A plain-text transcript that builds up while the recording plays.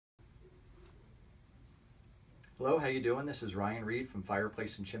Hello, how you doing? This is Ryan Reed from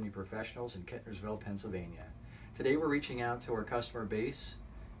Fireplace and Chimney Professionals in Kettnersville, Pennsylvania. Today we're reaching out to our customer base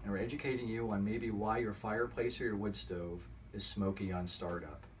and we're educating you on maybe why your fireplace or your wood stove is smoky on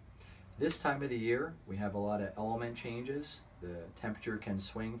startup. This time of the year we have a lot of element changes. The temperature can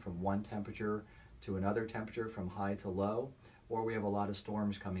swing from one temperature to another temperature, from high to low, or we have a lot of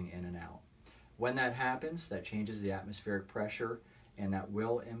storms coming in and out. When that happens, that changes the atmospheric pressure and that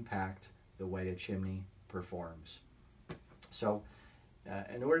will impact the way a chimney performs. So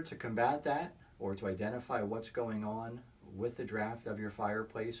in order to combat that, or to identify what's going on with the draft of your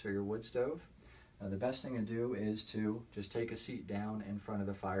fireplace or your wood stove, the best thing to do is to just take a seat down in front of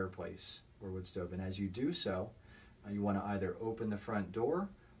the fireplace or wood stove. And as you do so, you want to either open the front door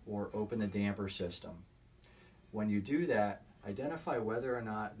or open the damper system. When you do that, identify whether or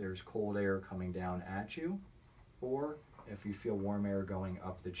not there's cold air coming down at you, or if you feel warm air going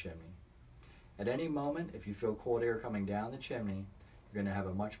up the chimney. At any moment, if you feel cold air coming down the chimney, you're going to have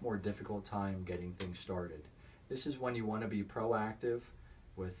a much more difficult time getting things started. This is when you want to be proactive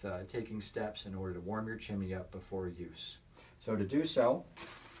with taking steps in order to warm your chimney up before use. So to do so,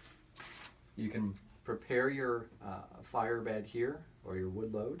 you can prepare your fire bed here or your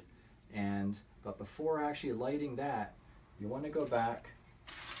wood load, but before actually lighting that, you want to go back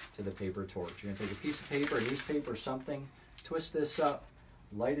to the paper torch. You're going to take a piece of paper, a newspaper, something, twist this up,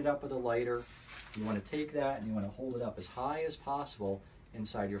 light it up with a lighter. You want to take that and you want to hold it up as high as possible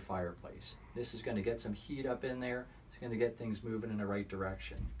inside your fireplace. This is going to get some heat up in there. It's going to get things moving in the right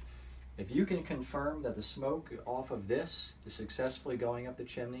direction. If you can confirm that the smoke off of this is successfully going up the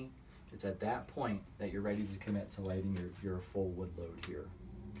chimney, it's at that point that you're ready to commit to lighting your full wood load here.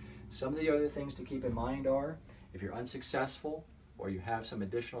 Some of the other things to keep in mind are, if you're unsuccessful or you have some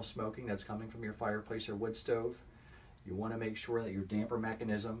additional smoking that's coming from your fireplace or wood stove, you want to make sure that your damper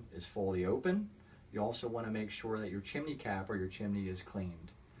mechanism is fully open. You also want to make sure that your chimney cap or your chimney is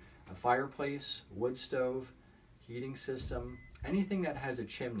cleaned. A fireplace, wood stove, heating system, anything that has a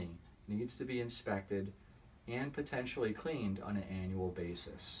chimney needs to be inspected and potentially cleaned on an annual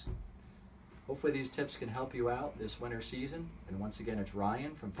basis. Hopefully these tips can help you out this winter season. And once again, it's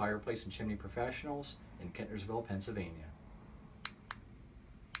Ryan from Fireplace and Chimney Professionals in Kettnersville, Pennsylvania.